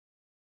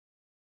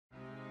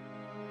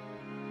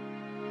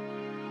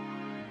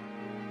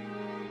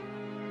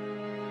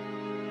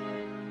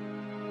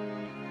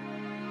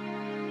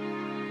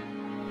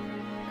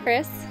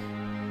Chris,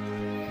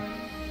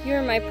 you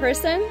are my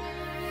person.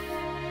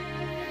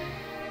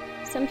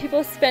 Some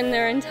people spend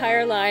their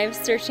entire lives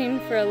searching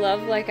for a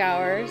love like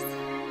ours.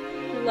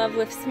 Your love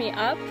lifts me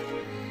up,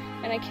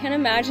 and I can't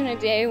imagine a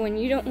day when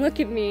you don't look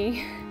at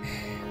me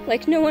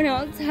like no one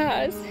else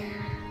has.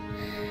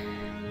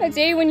 A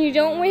day when you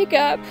don't wake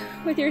up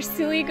with your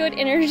silly good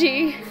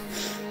energy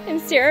and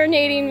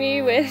serenading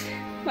me with,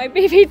 "My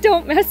baby,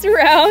 don't mess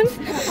around."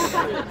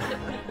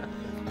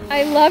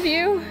 I love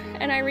you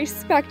and I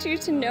respect you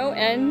to no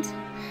end.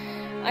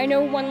 I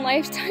know one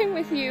lifetime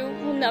with you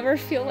will never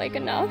feel like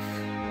enough.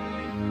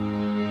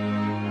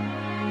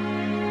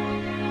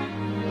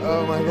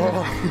 Oh my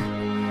God.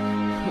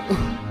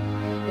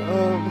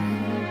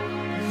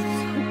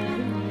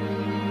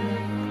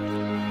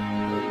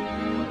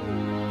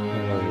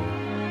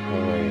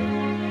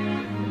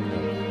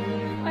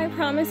 I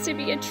promise to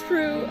be a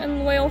true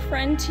and loyal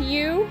friend to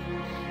you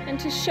and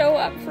to show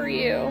up for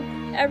you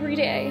every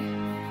day.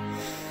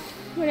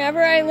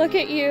 Whenever I look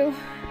at you,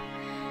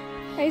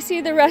 I see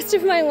the rest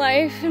of my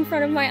life in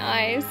front of my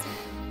eyes.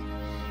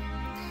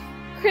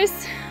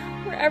 Chris,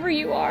 wherever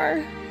you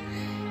are,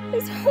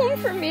 is home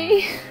for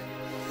me.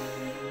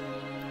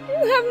 You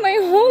have my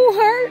whole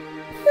heart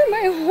for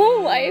my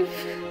whole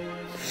life.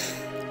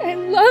 I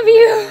love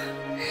you,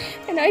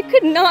 and I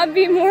could not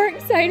be more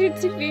excited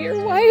to be your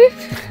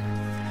wife.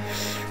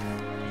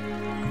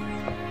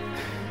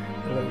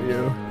 I love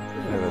you.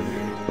 I love you.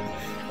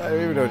 I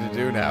don't even know what to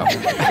do now.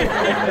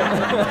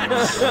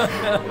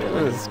 I'm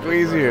gonna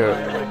squeeze you.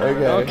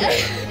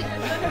 Okay.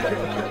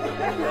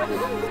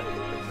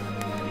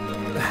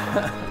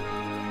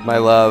 My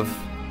love,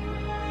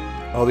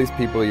 all these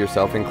people,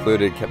 yourself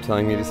included, kept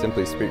telling me to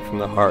simply speak from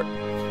the heart.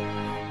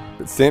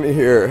 But standing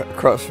here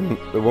across from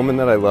the woman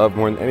that I love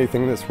more than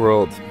anything in this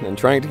world and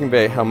trying to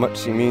convey how much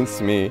she means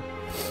to me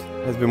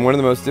has been one of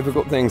the most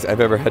difficult things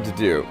I've ever had to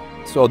do.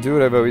 So I'll do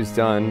what I've always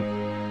done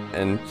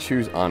and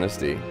choose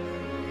honesty.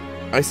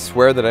 I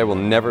swear that I will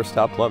never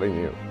stop loving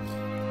you.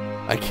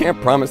 I can't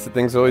promise that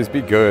things will always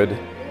be good,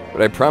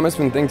 but I promise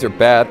when things are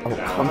bad, I will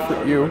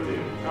comfort you,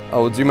 I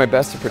will do my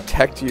best to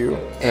protect you,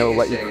 and I will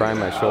let you cry on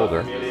my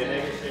shoulder.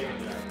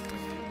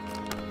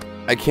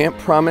 I can't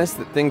promise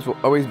that things will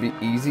always be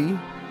easy,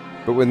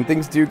 but when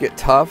things do get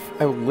tough,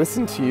 I will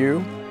listen to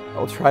you, I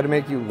will try to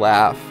make you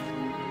laugh,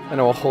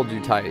 and I will hold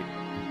you tight.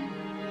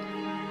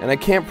 And I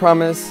can't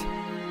promise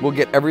we'll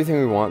get everything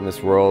we want in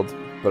this world,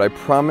 but I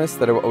promise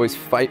that I will always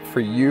fight for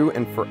you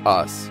and for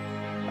us.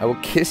 I will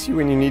kiss you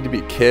when you need to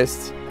be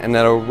kissed, and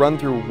that I will run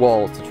through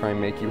walls to try and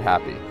make you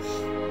happy.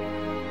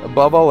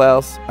 Above all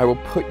else, I will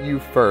put you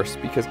first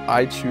because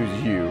I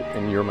choose you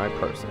and you're my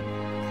person.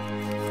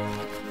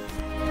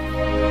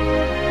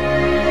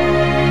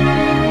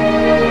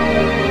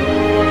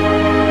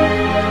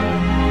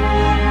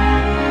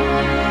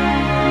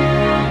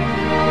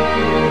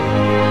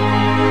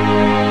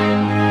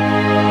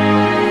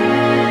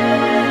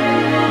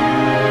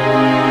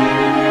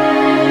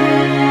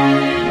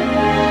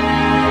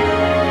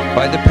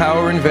 By the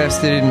power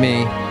invested in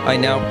me, I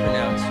now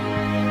pronounce you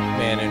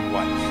man and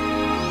wife.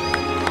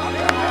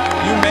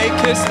 You may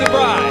kiss the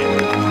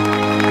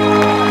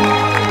bride.